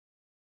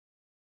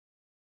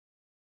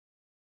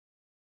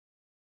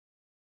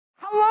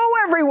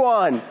Hello,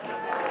 everyone.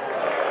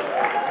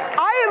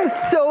 I am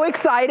so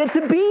excited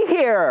to be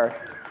here.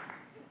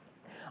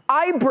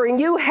 I bring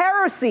you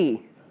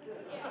heresy.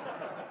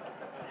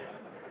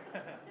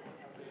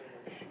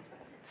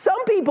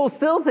 Some people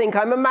still think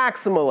I'm a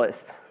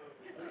maximalist.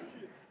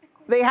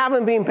 They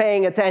haven't been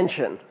paying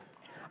attention.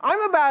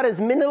 I'm about as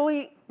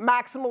minimally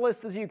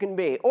maximalist as you can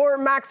be, or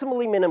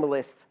maximally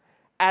minimalist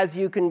as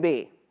you can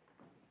be.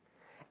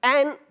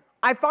 And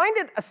I find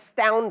it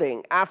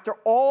astounding after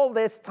all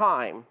this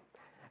time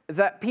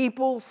that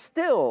people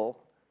still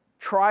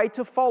try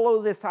to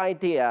follow this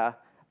idea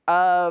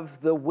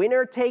of the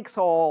winner takes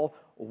all,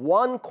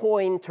 one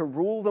coin to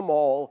rule them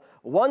all,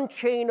 one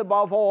chain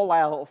above all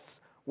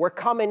else, we're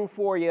coming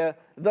for you,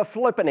 the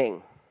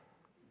flippening.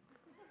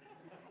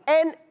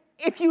 And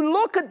if you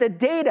look at the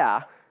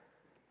data,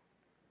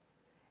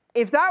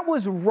 if that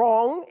was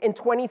wrong in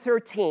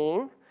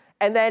 2013,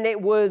 and then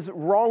it was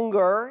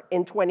wronger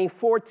in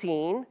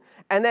 2014,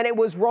 and then it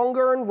was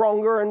wronger and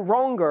wronger and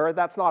wronger,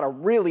 that's not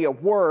really a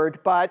word,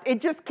 but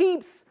it just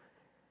keeps,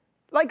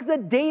 like the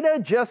data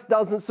just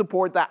doesn't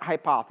support that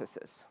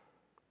hypothesis.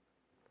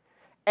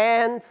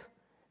 And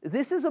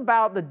this is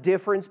about the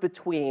difference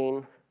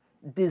between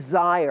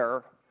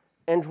desire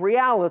and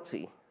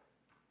reality.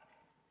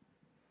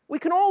 We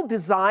can all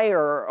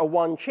desire a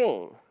one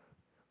chain.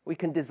 We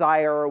can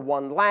desire a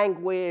one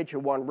language, a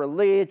one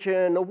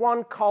religion, a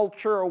one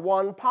culture, a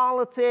one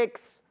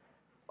politics,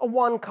 a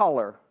one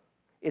color.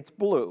 It's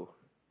blue.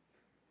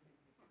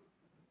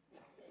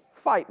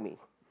 Fight me.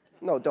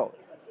 No, don't.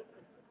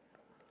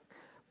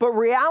 But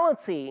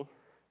reality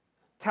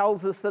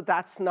tells us that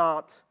that's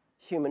not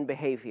human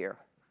behavior.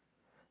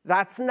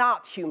 That's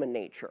not human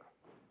nature.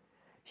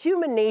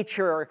 Human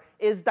nature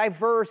is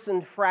diverse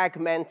and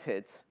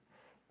fragmented.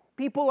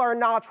 People are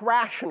not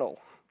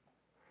rational.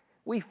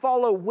 We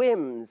follow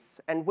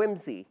whims and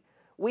whimsy.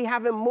 We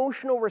have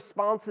emotional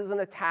responses and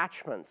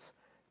attachments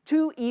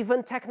to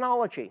even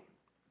technology,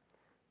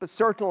 but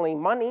certainly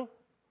money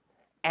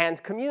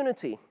and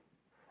community.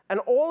 And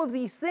all of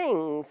these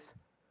things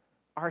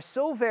are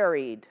so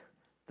varied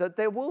that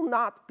there will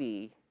not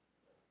be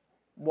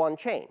one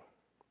chain.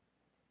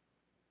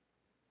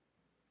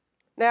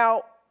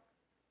 Now,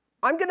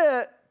 I'm going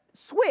to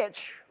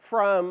switch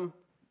from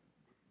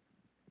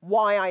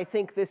why I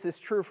think this is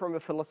true from a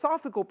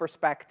philosophical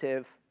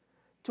perspective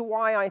to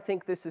why I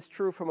think this is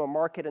true from a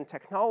market and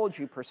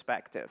technology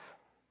perspective.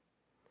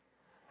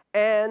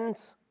 And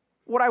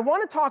what I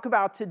want to talk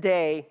about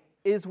today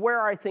is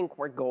where I think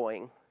we're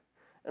going.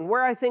 And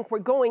where I think we're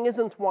going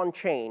isn't one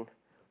chain,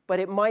 but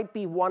it might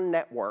be one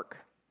network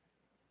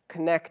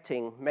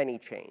connecting many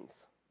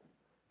chains.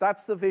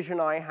 That's the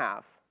vision I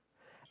have.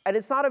 And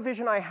it's not a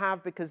vision I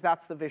have because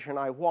that's the vision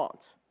I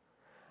want.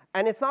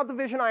 And it's not the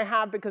vision I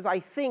have because I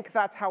think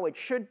that's how it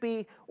should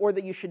be, or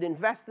that you should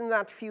invest in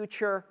that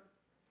future.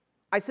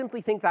 I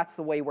simply think that's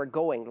the way we're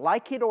going,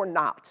 like it or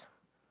not.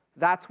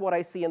 That's what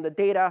I see in the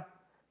data.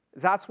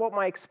 That's what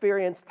my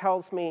experience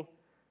tells me.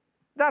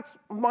 That's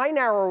my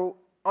narrow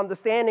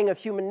understanding of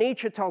human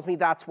nature tells me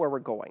that's where we're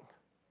going.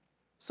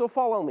 So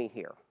follow me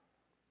here.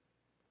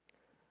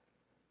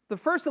 The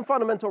first and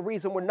fundamental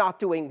reason we're not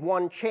doing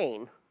one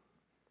chain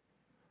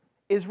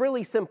is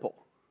really simple.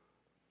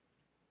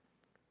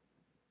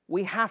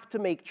 We have to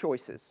make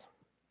choices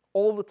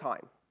all the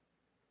time.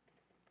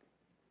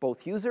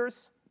 Both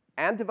users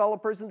and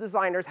developers and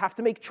designers have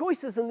to make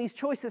choices, and these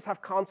choices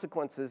have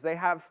consequences. They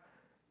have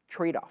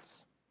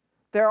trade-offs.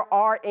 There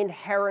are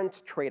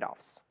inherent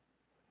trade-offs.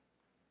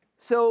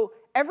 So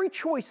every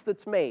choice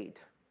that's made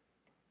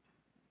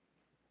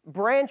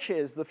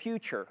branches the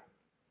future,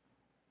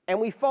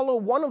 and we follow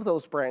one of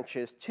those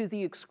branches to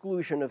the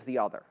exclusion of the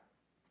other.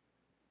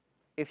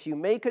 If you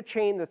make a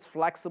chain that's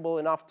flexible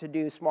enough to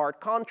do smart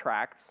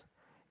contracts,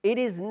 it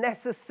is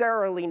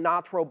necessarily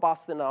not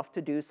robust enough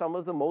to do some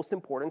of the most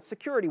important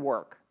security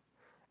work,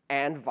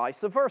 and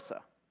vice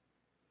versa.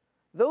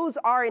 Those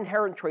are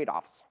inherent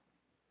trade-offs.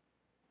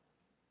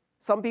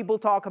 Some people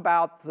talk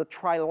about the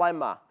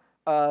trilemma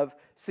of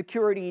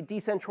security,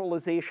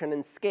 decentralization,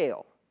 and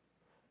scale.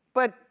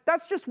 But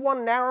that's just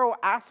one narrow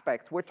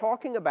aspect. We're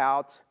talking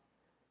about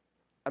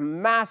a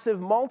massive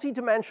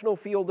multidimensional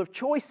field of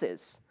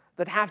choices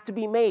that have to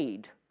be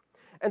made.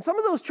 And some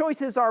of those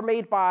choices are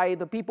made by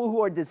the people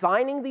who are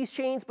designing these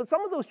chains, but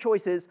some of those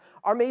choices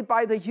are made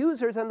by the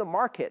users and the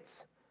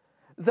markets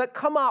that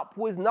come up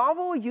with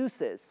novel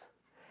uses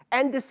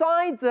and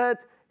decide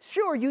that,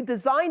 sure, you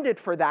designed it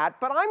for that,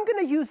 but I'm going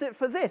to use it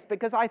for this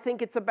because I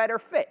think it's a better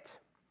fit.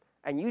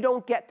 And you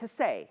don't get to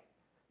say,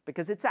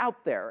 because it's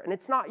out there, and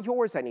it's not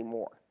yours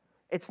anymore.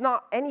 It's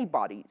not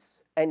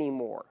anybody's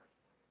anymore.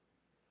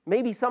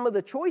 Maybe some of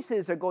the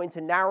choices are going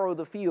to narrow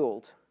the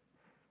field,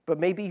 but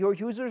maybe your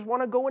users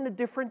want to go in a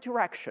different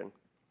direction.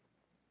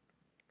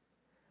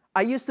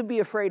 I used to be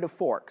afraid of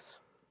forks.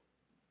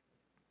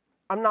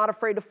 I'm not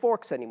afraid of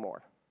forks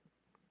anymore.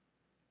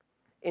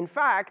 In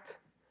fact,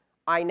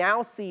 I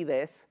now see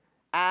this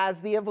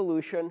as the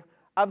evolution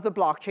of the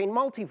blockchain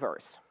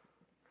multiverse.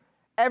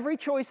 Every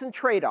choice and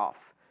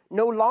trade-off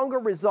no longer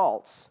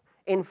results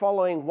in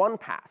following one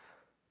path.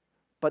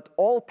 but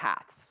all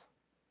paths.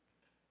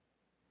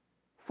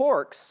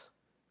 Forks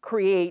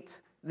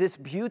create this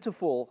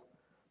beautiful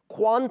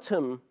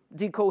quantum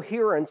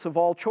decoherence of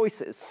all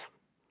choices.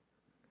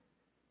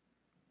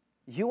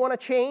 You want a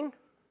chain?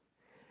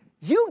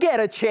 You get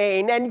a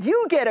chain, and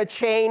you get a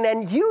chain,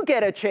 and you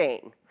get a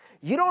chain.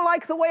 You don't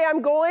like the way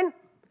I'm going?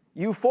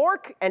 You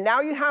fork, and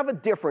now you have a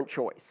different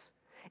choice.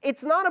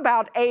 It's not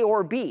about A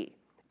or B.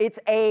 It's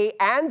A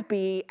and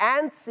B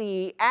and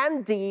C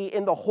and D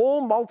in the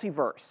whole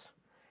multiverse.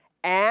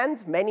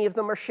 And many of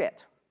them are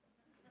shit.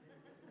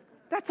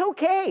 That's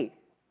okay.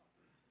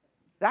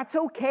 That's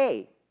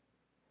okay.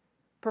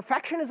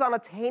 Perfection is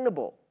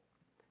unattainable.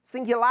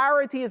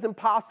 Singularity is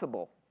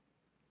impossible.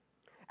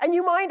 And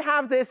you might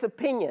have this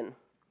opinion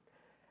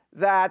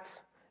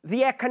that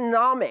the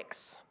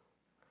economics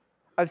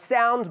of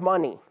sound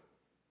money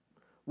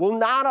will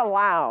not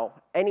allow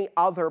any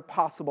other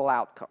possible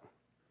outcome,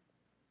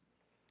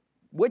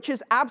 which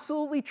is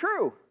absolutely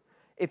true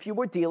if you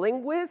were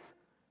dealing with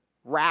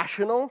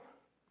rational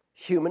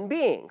human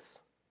beings.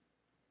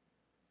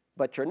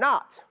 But you're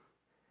not.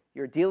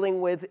 You're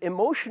dealing with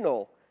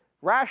emotional,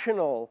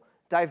 rational,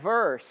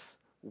 diverse,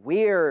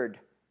 weird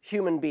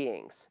human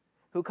beings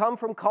who come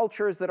from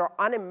cultures that are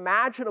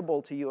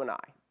unimaginable to you and I.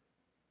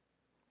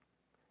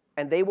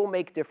 And they will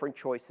make different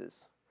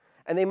choices.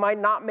 And they might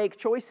not make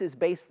choices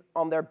based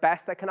on their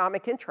best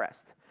economic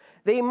interest.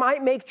 They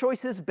might make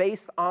choices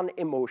based on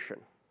emotion.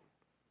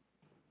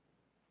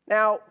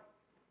 Now,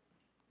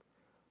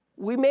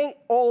 we may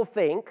all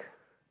think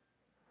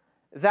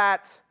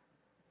that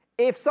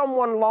if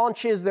someone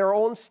launches their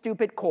own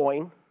stupid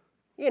coin,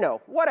 you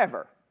know,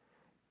 whatever,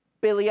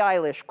 Billie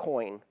Eilish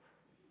coin,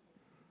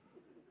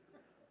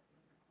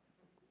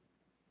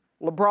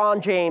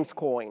 LeBron James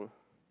coin,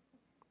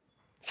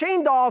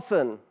 Shane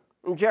Dawson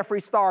and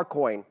Jeffree Star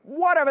coin,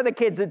 whatever the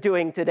kids are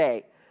doing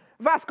today,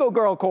 Vasco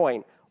Girl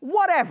coin,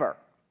 whatever.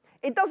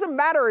 It doesn't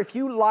matter if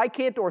you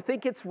like it or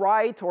think it's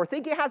right or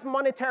think it has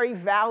monetary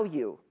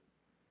value.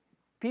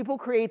 People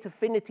create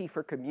affinity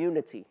for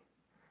community,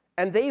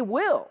 and they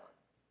will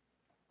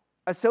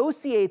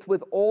associate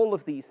with all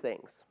of these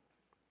things.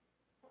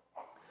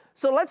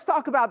 So let's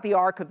talk about the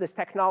arc of this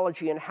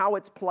technology and how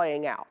it's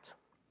playing out.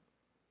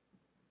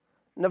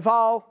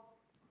 Naval,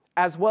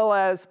 as well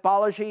as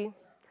Balaji,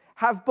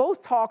 have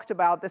both talked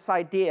about this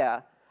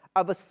idea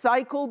of a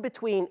cycle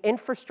between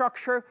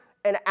infrastructure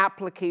and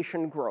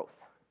application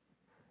growth.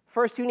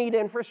 First, you need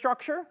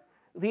infrastructure.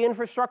 The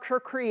infrastructure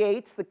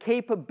creates the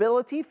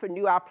capability for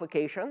new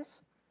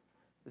applications.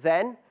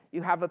 Then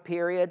you have a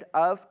period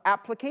of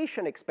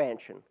application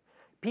expansion.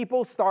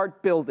 People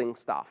start building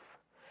stuff.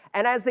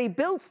 And as they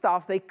build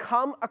stuff, they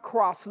come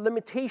across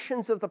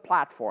limitations of the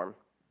platform.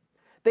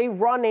 They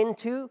run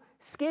into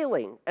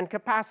scaling and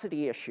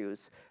capacity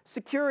issues,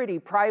 security,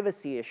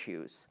 privacy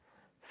issues,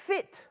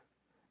 fit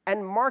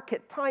and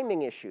market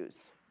timing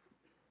issues.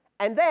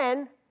 And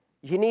then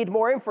you need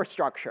more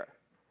infrastructure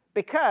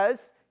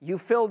because you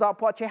filled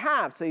up what you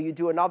have. So you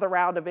do another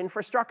round of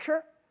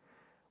infrastructure,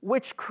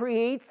 which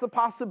creates the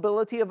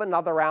possibility of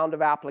another round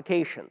of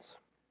applications.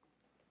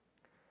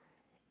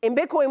 In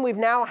Bitcoin, we've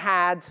now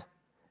had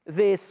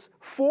this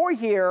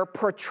 4-year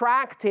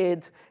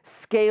protracted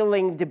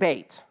scaling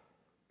debate.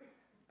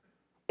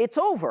 It's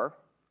over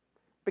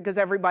because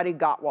everybody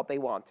got what they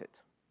wanted.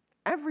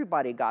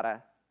 Everybody got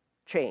a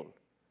chain,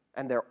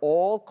 and they're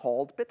all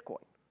called Bitcoin.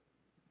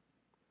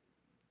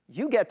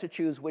 You get to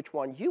choose which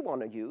one you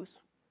want to use,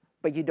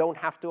 but you don't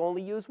have to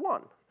only use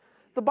one.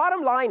 The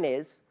bottom line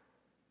is,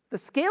 the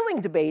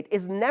scaling debate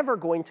is never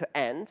going to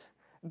end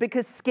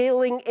because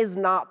scaling is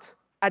not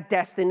a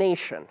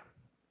destination.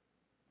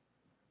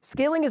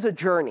 Scaling is a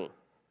journey.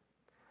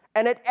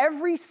 And at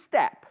every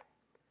step,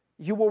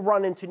 you will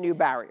run into new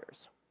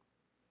barriers.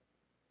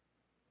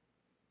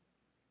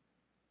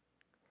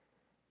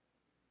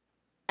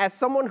 As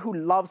someone who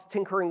loves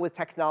tinkering with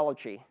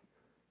technology,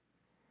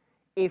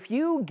 if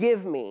you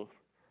give me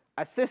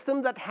a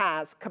system that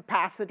has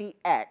capacity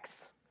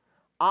X,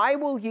 I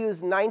will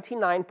use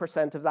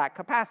 99% of that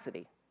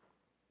capacity.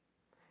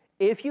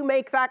 If you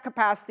make that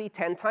capacity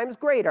 10 times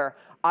greater,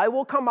 I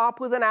will come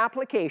up with an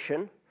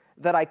application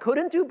that I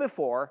couldn't do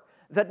before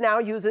that now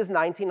uses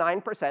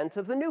 99%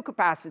 of the new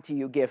capacity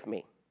you give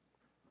me.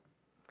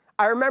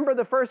 I remember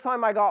the first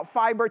time I got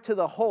fiber to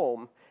the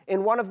home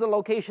in one of the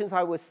locations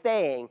I was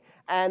staying,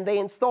 and they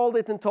installed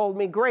it and told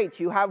me, great,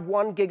 you have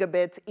 1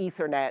 gigabit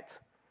Ethernet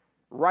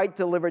right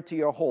delivered to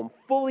your home,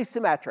 fully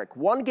symmetric,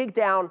 1 gig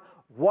down,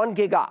 1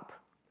 gig up.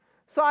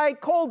 So I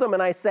called them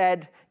and I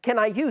said, can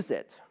I use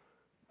it?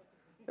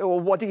 Well,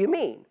 what do you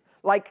mean?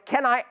 Like,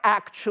 can I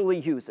actually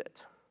use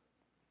it?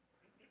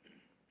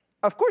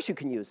 Of course you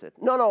can use it.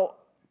 No,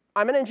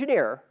 I'm an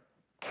engineer.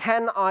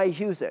 Can I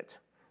use it?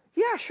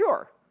 Yeah,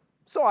 sure.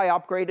 So I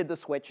upgraded the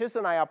switches,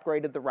 and I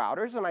upgraded the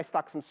routers, and I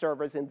stuck some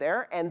servers in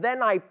there, and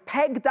then I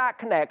pegged that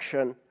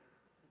connection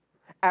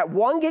at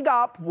 1 gig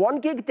up, 1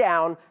 gig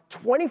down,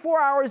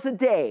 24 hours a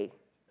day,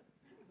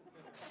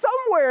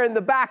 Somewhere in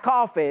the back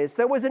office,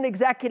 there was an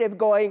executive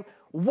going,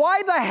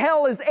 why the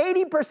hell is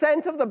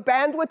 80% of the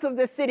bandwidth of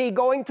this city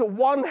going to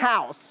one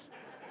house?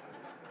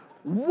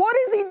 What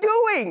is he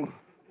doing?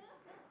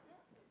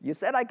 You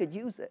said I could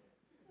use it.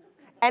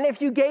 And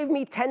if you gave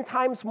me 10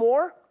 times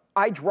more,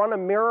 I'd run a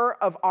mirror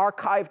of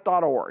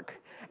archive.org.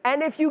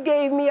 And if you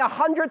gave me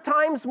 100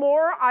 times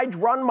more, I'd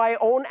run my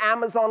own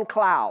Amazon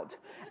cloud.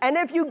 And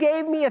if you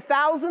gave me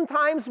 1,000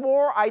 times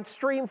more, I'd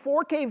stream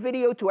 4K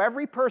video to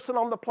every person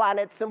on the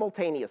planet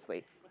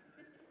simultaneously.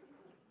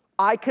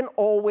 I can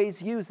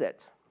always use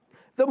it.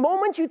 The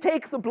moment you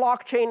take the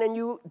blockchain and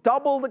you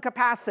double the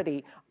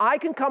capacity, I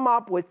can come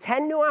up with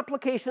 10 new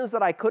applications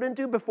that I couldn't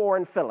do before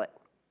and fill it.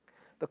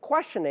 The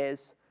question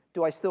is,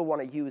 do I still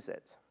want to use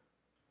it?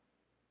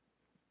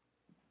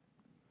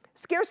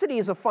 Scarcity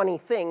is a funny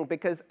thing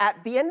because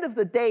at the end of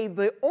the day,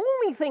 the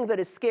only thing that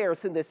is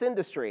scarce in this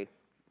industry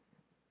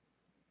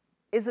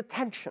is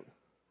attention.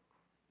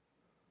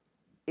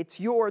 It's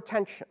your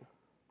attention.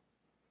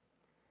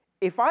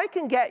 If I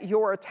can get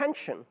your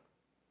attention,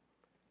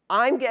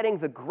 I'm getting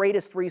the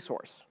greatest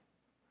resource.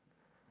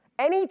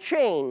 Any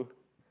chain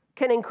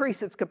can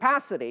increase its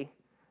capacity,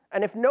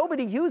 and if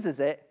nobody uses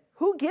it,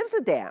 who gives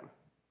a damn?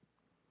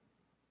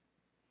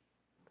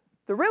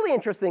 The really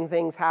interesting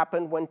things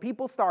happen when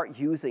people start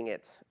using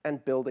it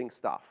and building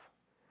stuff.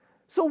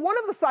 So one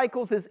of the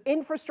cycles is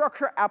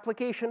infrastructure,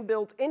 application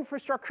build,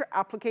 infrastructure,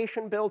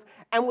 application build,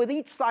 and with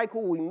each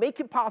cycle, we make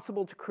it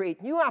possible to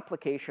create new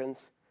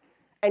applications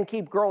and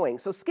keep growing.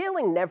 So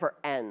scaling never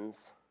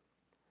ends.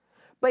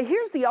 But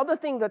here's the other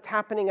thing that's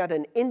happening at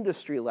an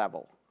industry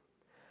level.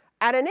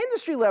 At an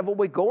industry level,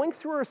 we're going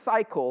through a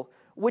cycle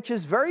which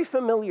is very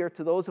familiar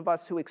to those of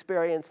us who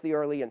experienced the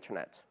early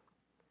internet.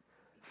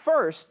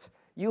 First,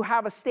 you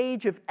have a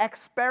stage of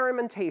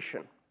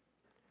experimentation.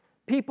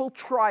 People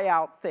try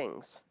out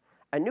things.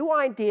 A new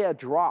idea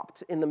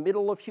dropped in the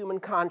middle of human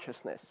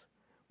consciousness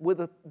with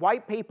a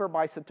white paper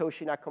by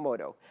Satoshi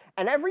Nakamoto.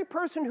 And every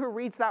person who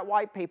reads that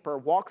white paper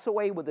walks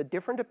away with a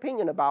different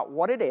opinion about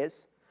what it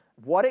is,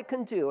 what it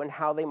can do, and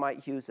how they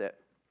might use it.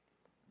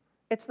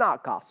 It's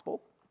not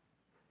gospel.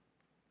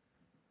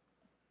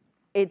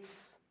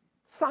 It's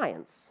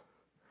science.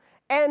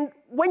 And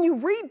when you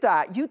read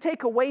that, you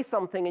take away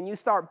something and you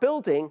start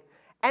building,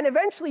 and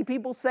eventually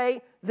people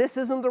say, this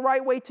isn't the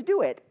right way to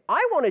do it.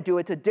 I want to do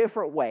it a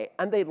different way,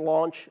 and they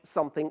launch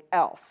something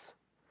else.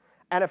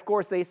 And of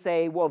course, they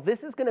say, well,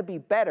 this is going to be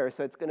better,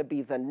 so it's going to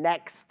be the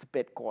next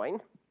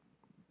Bitcoin.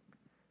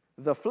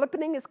 The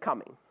flippening is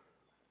coming.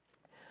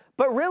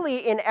 But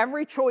really, in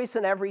every choice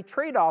and every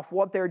trade-off,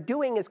 what they're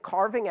doing is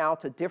carving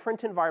out a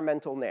different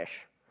environmental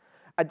niche,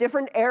 a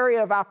different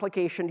area of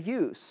application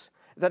use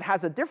that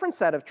has a different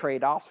set of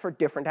trade-offs for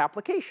different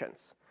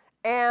applications.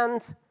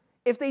 And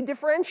if they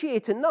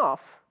differentiate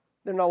enough,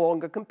 they're no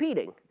longer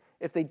competing.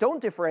 If they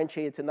don't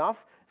differentiate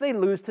enough, they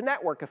lose to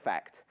network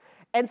effect.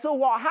 And so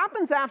what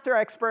happens after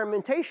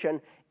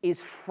experimentation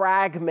is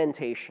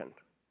fragmentation.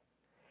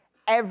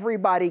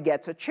 Everybody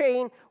gets a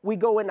chain. We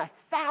go in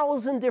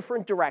 1,000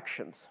 different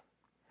directions.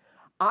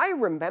 I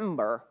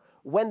remember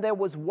when there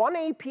was one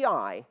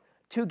API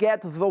to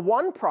get the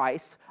one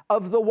price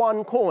of the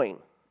one coin.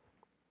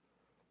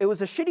 It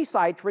was a shitty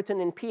site written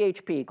in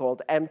PHP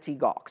called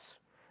mtgox.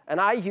 And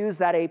I use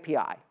that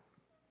API.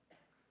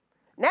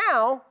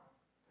 Now,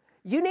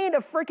 you need a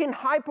freaking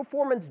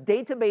high-performance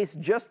database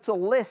just to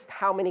list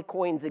how many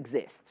coins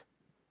exist.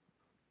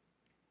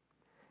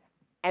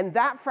 And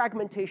that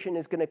fragmentation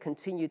is going to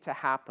continue to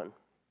happen.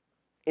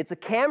 It's a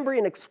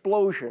Cambrian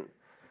explosion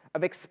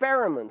of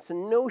experiments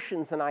and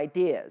notions and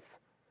ideas.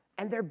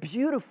 And they're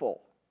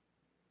beautiful.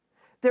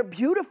 They're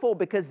beautiful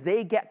because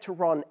they get to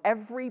run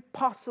every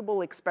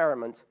possible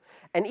experiment.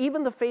 And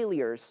even the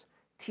failures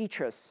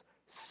teach us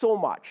so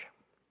much.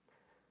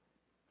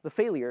 The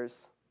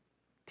failures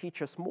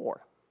teach us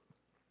more.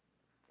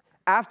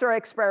 After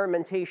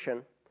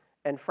experimentation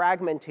and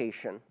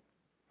fragmentation,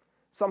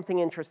 something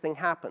interesting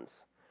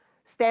happens.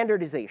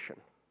 Standardization.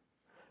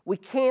 We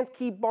can't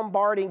keep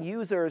bombarding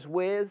users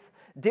with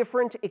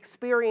different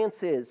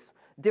experiences,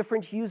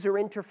 different user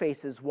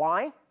interfaces.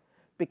 Why?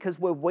 Because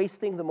we're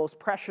wasting the most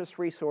precious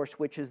resource,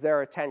 which is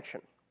their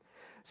attention.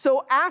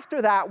 So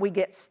after that, we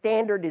get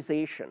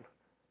standardization.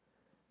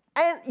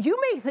 And you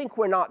may think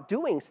we're not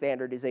doing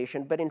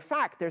standardization, but in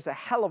fact, there's a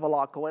hell of a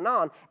lot going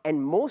on,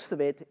 and most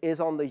of it is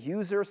on the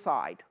user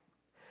side.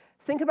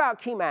 Think about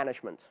key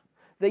management.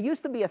 There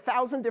used to be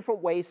 1,000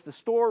 different ways to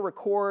store,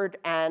 record,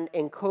 and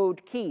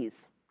encode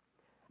keys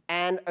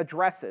and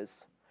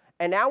addresses.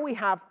 And now we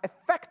have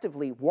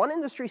effectively one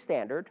industry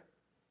standard,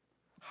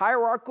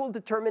 hierarchical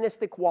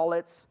deterministic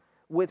wallets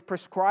with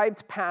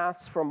prescribed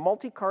paths from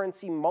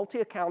multi-currency,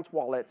 multi-account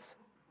wallets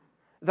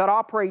that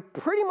operate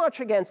pretty much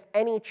against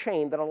any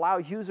chain that allow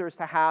users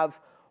to have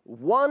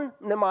one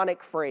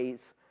mnemonic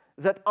phrase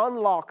that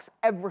unlocks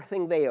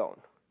everything they own.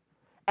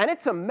 And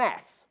it's a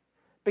mess,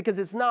 because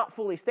it's not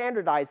fully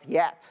standardized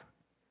yet.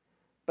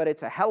 But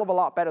it's a hell of a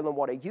lot better than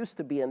what it used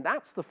to be, and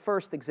that's the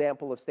first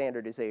example of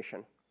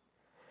standardization.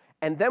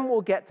 And then we'll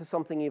get to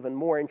something even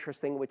more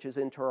interesting, which is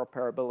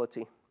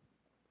interoperability.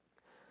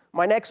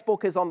 My next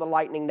book is on the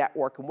Lightning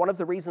Network, and one of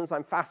the reasons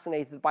I'm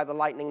fascinated by the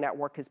Lightning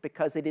Network is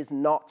because it is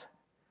not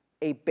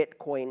a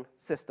Bitcoin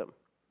system.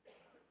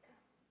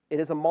 It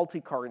is a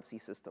multi-currency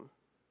system.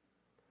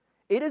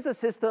 It is a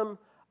system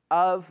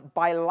of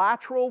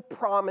bilateral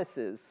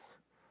promises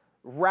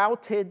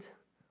routed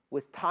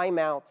with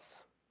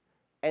timeouts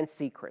and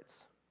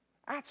secrets.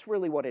 That's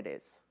really what it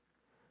is.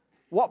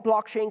 What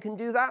blockchain can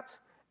do that?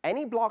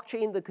 Any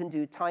blockchain that can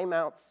do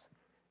timeouts,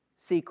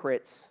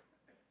 secrets,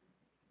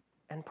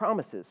 and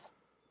promises.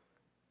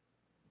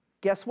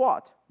 Guess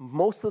what?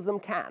 Most of them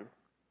can.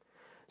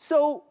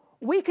 So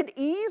we could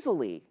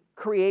easily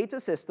create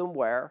a system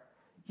where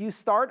you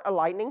start a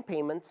Lightning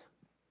payment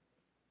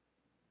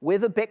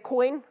with a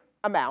Bitcoin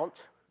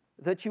amount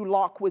that you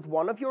lock with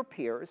one of your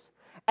peers,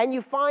 and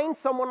you find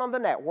someone on the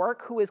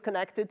network who is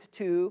connected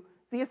to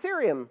the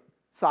Ethereum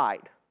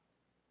side.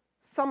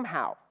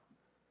 Somehow.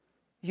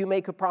 You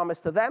make a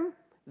promise to them,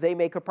 they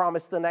make a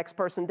promise to the next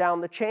person down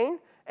the chain,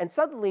 and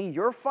suddenly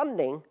you're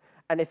funding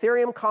an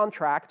Ethereum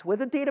contract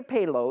with a data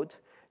payload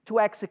to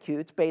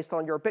execute based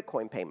on your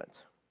Bitcoin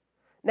payment.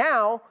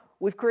 Now,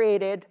 we've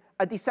created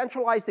a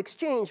decentralized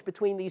exchange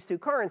between these two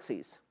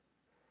currencies.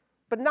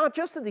 But not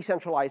just a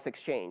decentralized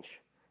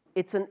exchange.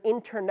 It's an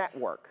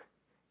internetwork.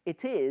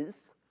 It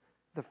is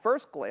the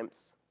first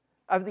glimpse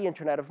of the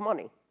Internet of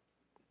Money.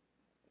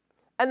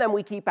 And then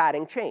we keep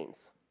adding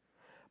chains.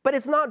 But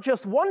it's not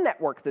just one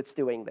network that's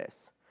doing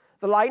this.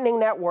 The Lightning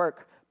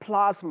Network,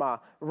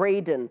 Plasma,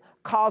 Raiden,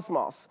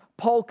 Cosmos,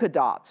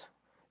 Polkadot,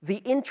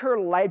 the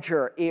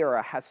interledger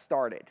era has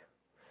started.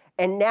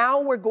 And now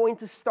we're going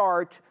to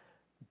start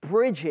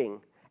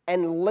bridging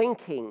and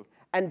linking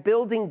and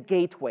building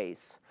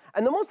gateways.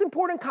 And the most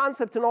important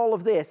concept in all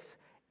of this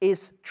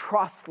is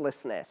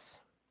trustlessness.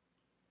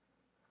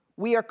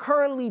 We are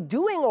currently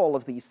doing all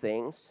of these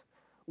things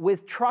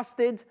with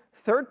trusted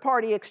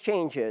third-party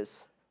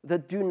exchanges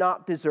that do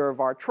not deserve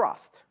our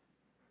trust.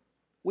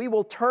 We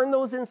will turn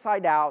those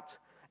inside out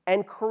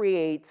and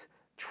create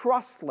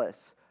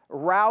trustless,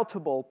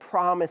 routable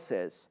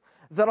promises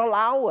that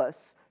allow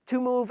us to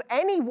move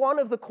any one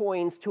of the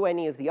coins to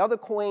any of the other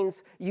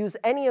coins, use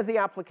any of the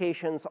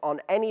applications on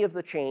any of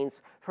the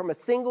chains from a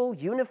single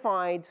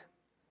unified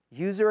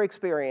user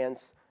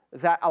experience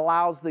that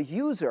allows the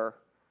user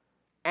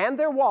and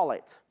their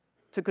wallet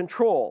to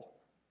control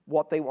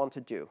what they want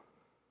to do.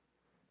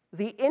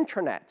 The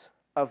Internet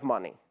of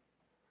Money.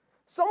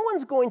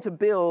 Someone's going to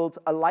build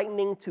a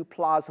Lightning to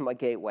Plasma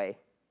gateway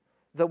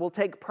that will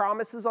take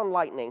promises on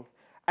Lightning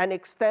and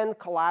extend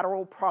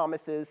collateral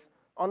promises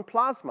on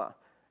Plasma,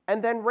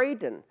 and then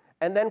Raiden,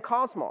 and then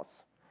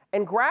Cosmos.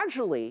 And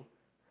gradually,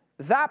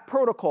 that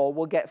protocol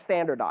will get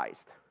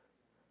standardized.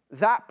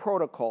 That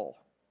protocol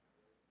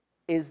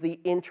is the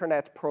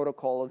Internet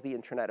protocol of the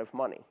Internet of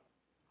Money.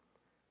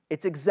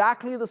 It's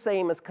exactly the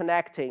same as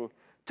connecting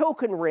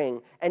Token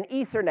Ring and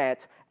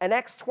Ethernet and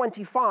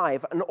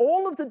X25 and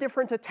all of the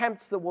different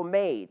attempts that were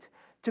made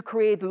to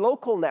create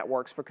local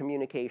networks for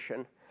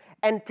communication,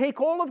 and take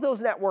all of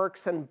those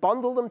networks and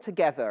bundle them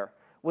together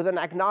with an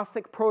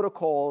agnostic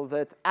protocol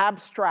that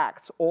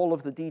abstracts all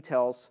of the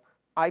details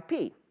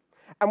IP.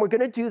 And we're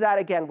going to do that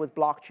again with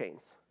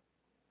blockchains.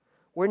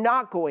 We're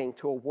not going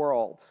to a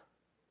world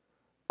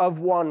of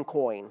one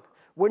coin.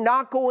 We're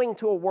not going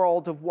to a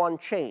world of one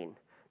chain.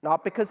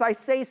 Not because I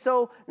say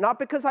so, not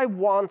because I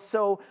want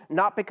so,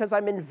 not because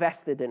I'm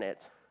invested in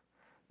it,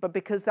 but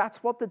because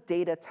that's what the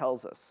data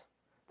tells us.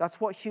 That's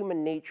what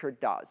human nature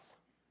does.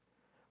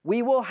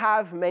 We will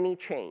have many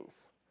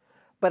chains,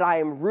 but I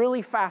am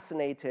really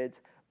fascinated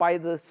by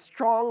the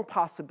strong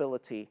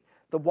possibility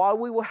that while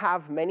we will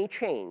have many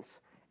chains,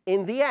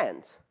 in the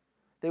end,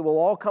 they will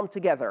all come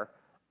together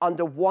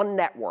under one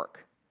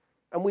network.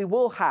 And we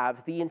will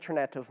have the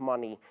Internet of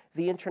Money,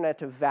 the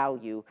Internet of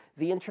Value,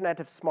 the Internet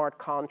of smart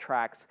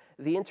contracts,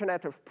 the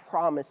Internet of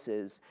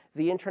promises,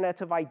 the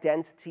Internet of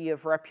identity,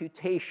 of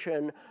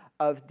reputation,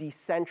 of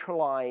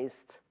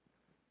decentralized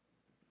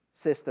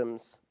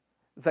systems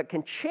that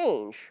can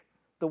change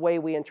the way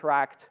we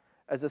interact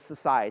as a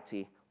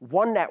society.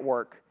 One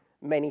network,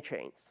 many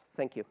chains.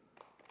 Thank you.